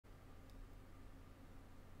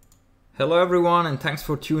Hello everyone, and thanks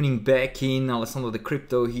for tuning back in. Alessandro the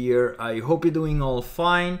Crypto here. I hope you're doing all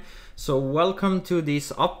fine. So welcome to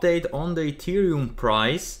this update on the Ethereum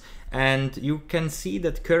price. And you can see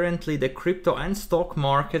that currently the crypto and stock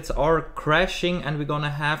markets are crashing, and we're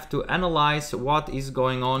gonna have to analyze what is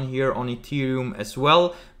going on here on Ethereum as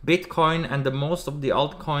well. Bitcoin and the most of the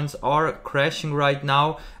altcoins are crashing right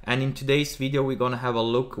now, and in today's video we're gonna have a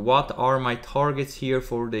look what are my targets here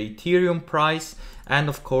for the Ethereum price. And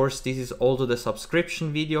of course this is also the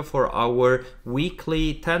subscription video for our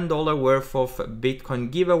weekly $10 worth of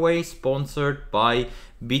Bitcoin giveaway sponsored by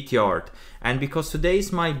Bityard. And because today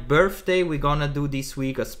is my birthday, we're gonna do this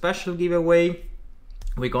week a special giveaway.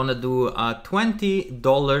 We're gonna do a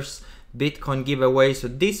 $20 Bitcoin giveaway. So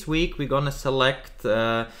this week we're gonna select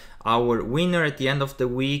our winner at the end of the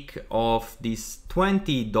week of this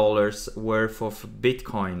 $20 worth of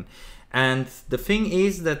Bitcoin. And the thing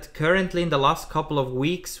is that currently in the last couple of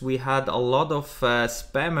weeks we had a lot of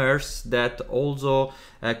spammers that also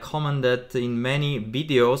commented in many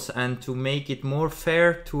videos, and to make it more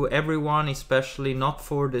fair to everyone, especially not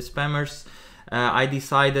for the spammers, I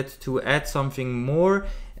decided to add something more.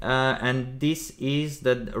 And this is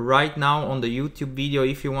that right now on the YouTube video,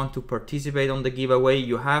 if you want to participate on the giveaway,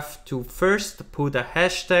 you have to first put a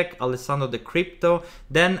hashtag Alessandro the Crypto,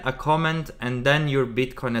 then a comment, and then your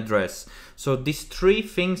Bitcoin address. So these three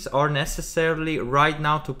things are necessarily right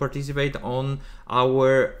now to participate on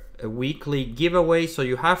our weekly giveaway. So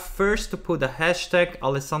you have first to put a hashtag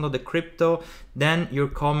Alessandro the Crypto, then your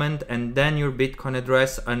comment, and then your Bitcoin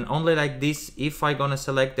address. And only like this, if I gonna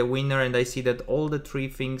select the winner and I see that all the three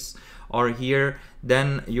things are here,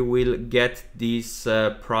 then you will get this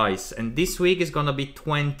price. And this week is gonna be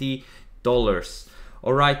 $20.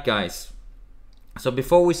 All right guys, so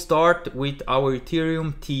before we start with our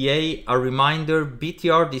Ethereum TA, a reminder,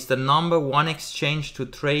 Bityard is the #1 exchange to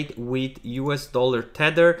trade with US dollar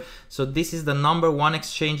Tether. So this is the #1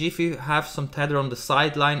 exchange. If you have some Tether on the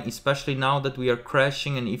sideline, especially now that we are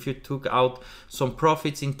crashing, and if you took out some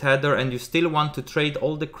profits in Tether and you still want to trade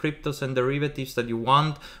all the cryptos and derivatives that you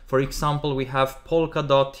want, for example, we have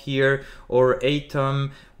Polkadot here, or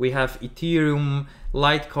Atom, we have Ethereum,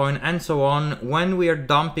 Litecoin, and so on. When we are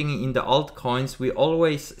dumping in the altcoins, we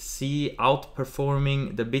always see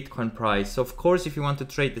outperforming the Bitcoin price. So of course, if you want to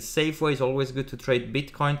trade the safe way, it's always good to trade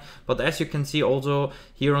Bitcoin. But as you can see also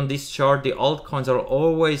here on this chart, the altcoins are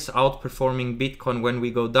always outperforming Bitcoin when we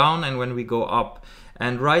go down and when we go up.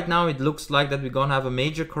 And right now it looks like that we're gonna have a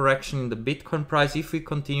major correction in the Bitcoin price if we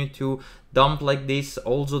continue to dump like this.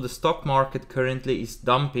 Also the stock market currently is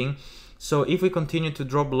dumping. So if we continue to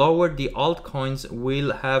drop lower, the altcoins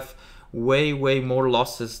will have way more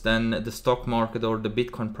losses than the stock market or the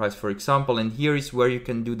Bitcoin price, for example. And here is where you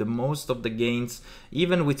can do the most of the gains.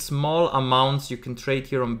 Even with small amounts, you can trade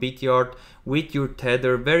here on Bityard with your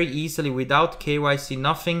Tether very easily without KYC,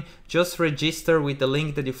 nothing. Just register with the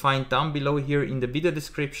link that you find down below here in the video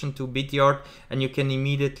description to Bityard, and you can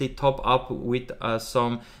immediately top up with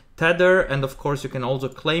some Tether. And of course you can also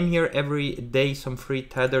claim here every day some free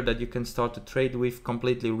Tether that you can start to trade with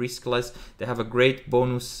completely riskless. They have a great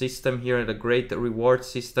bonus system here and a great reward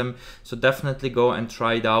system, so definitely go and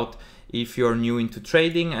try it out if you're new into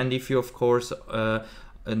trading. And if you of course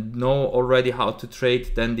know already how to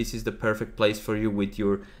trade, then this is the perfect place for you with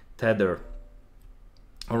your Tether.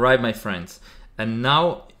 All right my friends, and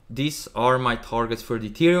now these are my targets for the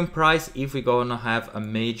Ethereum price if we're gonna have a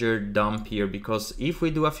major dump here. Because if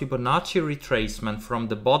we do a Fibonacci retracement from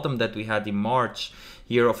the bottom that we had in March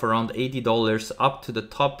here of around $80 up to the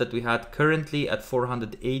top that we had currently at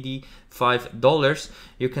 $485,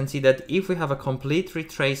 you can see that if we have a complete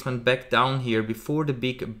retracement back down here before the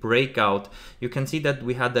big breakout, you can see that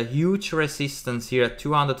we had a huge resistance here at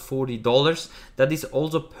 $240. That is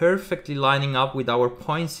also perfectly lining up with our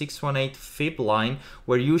 0.618 fib line,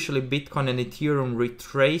 where usually Bitcoin and Ethereum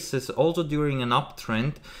retraces also during an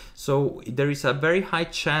uptrend. So there is a very high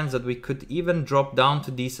chance that we could even drop down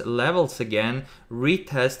to these levels again,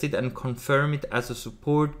 retest it and confirm it as a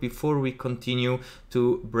support before we continue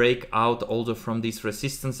to break out also from this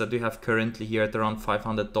resistance that we have currently here at around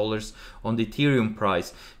 $500 on the Ethereum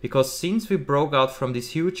price. Because since we broke out from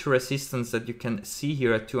this huge resistance that you can see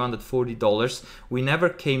here at $240, we never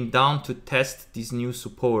came down to test this new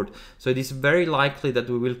support. So it is very likely that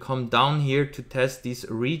we will come down here to test this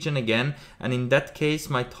region again, and in that case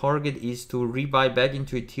my target is to rebuy back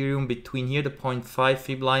into Ethereum between here the 0.5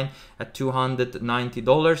 fib line at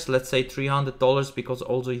 $290, let's say $300, because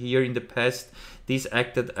also here in the past this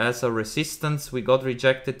acted as a resistance. We got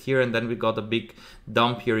rejected here and then we got a big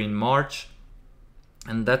dump here in March.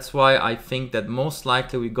 And that's why I think that most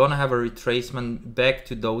likely we're gonna have a retracement back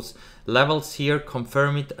to those levels here,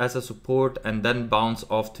 confirm it as a support, and then bounce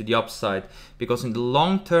off to the upside. Because in the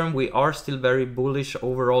long term, we are still very bullish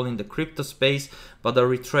overall in the crypto space, but a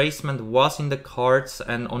retracement was in the cards.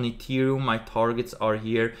 And on Ethereum, my targets are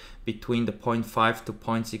here between the 0.5 to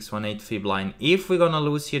 0.618 fib line. If we're gonna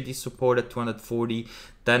lose here this support at 240,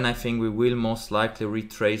 then I think we will most likely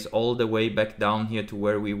retrace all the way back down here to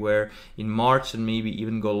where we were in March, and maybe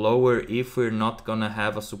even go lower if we're not gonna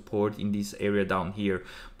have a support in this area down here.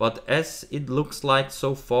 But as it looks like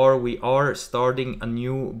so far, we are starting a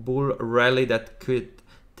new bull rally that could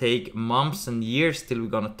take months and years till we're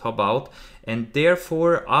gonna top out. And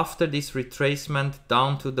therefore, after this retracement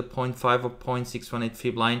down to the 0.5 or 0.618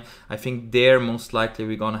 fib line, I think there most likely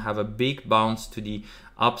we're gonna have a big bounce to the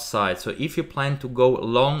upside. So if you plan to go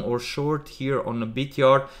long or short here on a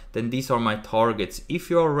Bityard, then these are my targets. If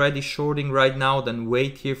you're already shorting right now, then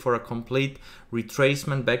wait here for a complete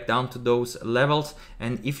retracement back down to those levels.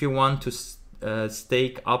 And if you want to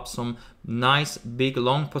stake up some nice big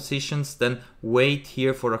long positions, then wait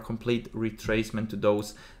here for a complete retracement to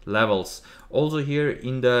those levels. Also here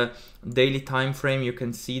in the daily time frame, you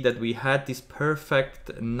can see that we had this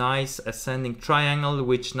perfect nice ascending triangle,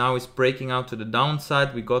 which now is breaking out to the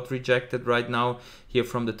downside. We got rejected right now here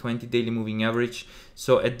from the 20 daily moving average.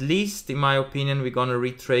 So at least in my opinion, we're gonna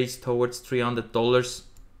retrace towards $300.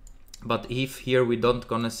 But if here we don't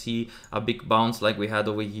gonna see a big bounce like we had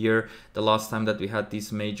over here the last time that we had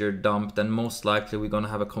this major dump, then most likely we're gonna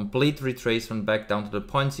have a complete retracement back down to the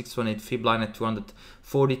 0.618 fib line at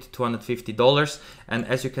 $240 to $250. And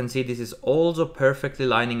as you can see, this is also perfectly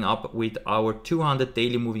lining up with our 200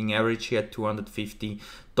 daily moving average here at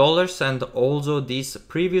 $250. And also this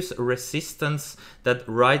previous resistance that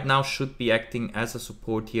right now should be acting as a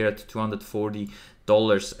support here at $240.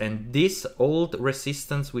 And this old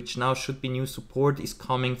resistance, which now should be new support, is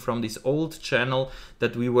coming from this old channel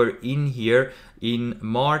that we were in here in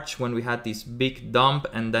March when we had this big dump,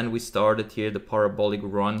 and then we started here the parabolic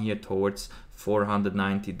run here towards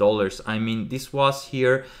 $490. I mean, this was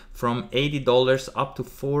here from $80 up to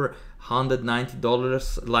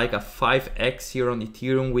 $490, like a 5x here on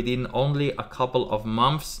Ethereum within only a couple of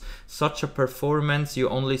months. Such a performance you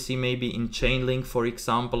only see maybe in Chainlink, for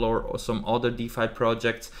example, or some other DeFi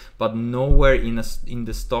projects, but nowhere in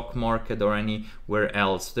the stock market or anywhere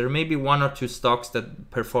else. There may be one or two stocks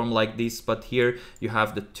that perform like this, but here you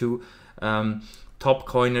have the two top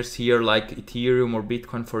coiners here like Ethereum or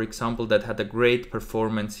Bitcoin, for example, that had a great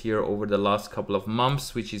performance here over the last couple of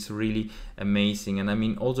months, which is really amazing. And I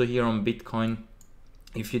mean, also here on Bitcoin,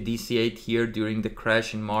 if you DCA'd here during the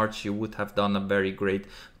crash in March, you would have done a very great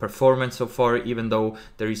performance so far, even though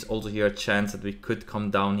there is also here a chance that we could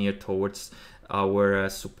come down here towards our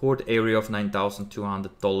support area of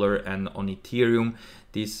 $9,200, and on Ethereum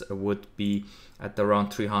this would be at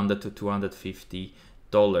around $300 to $250.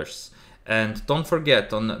 And don't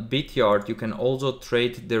forget, on Bityard you can also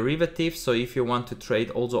trade derivatives. So if you want to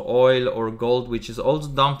trade also oil or gold, which is also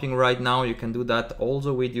dumping right now, you can do that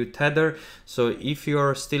also with your tether. So if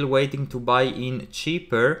you're still waiting to buy in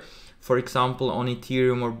cheaper, for example on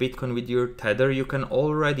Ethereum or Bitcoin with your tether, you can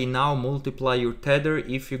already now multiply your tether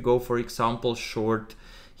if you go, for example, short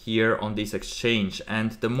here on this exchange.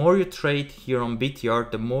 And the more you trade here on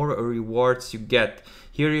Bityard, the more rewards you get.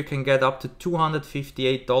 Here you can get up to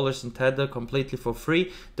 $258 in tether completely for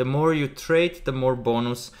free. The more you trade, the more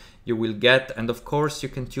bonus you will get. And of course you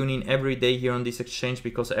can tune in every day here on this exchange,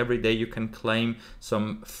 because every day you can claim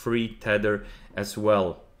some free tether as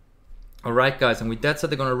well. Alright guys, and with that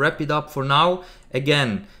said, I'm gonna wrap it up for now.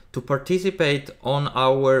 Again, to participate on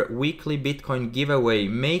our weekly Bitcoin giveaway,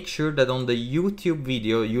 make sure that on the YouTube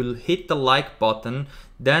video you'll hit the like button,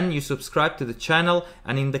 then you subscribe to the channel,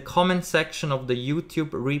 and in the comment section of the YouTube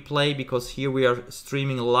replay, because here we are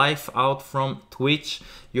streaming live out from Twitch,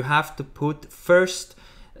 you have to put first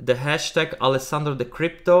the hashtag Alessandro the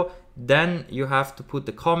Crypto, then you have to put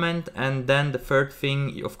the comment, and then the third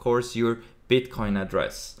thing, of course, your Bitcoin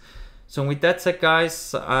address. So with that said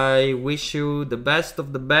guys, I wish you the best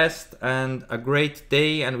of the best and a great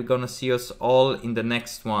day, and we're gonna see us all in the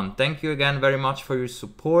next one. Thank you again very much for your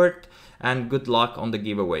support, and good luck on the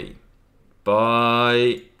giveaway.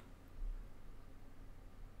 Bye.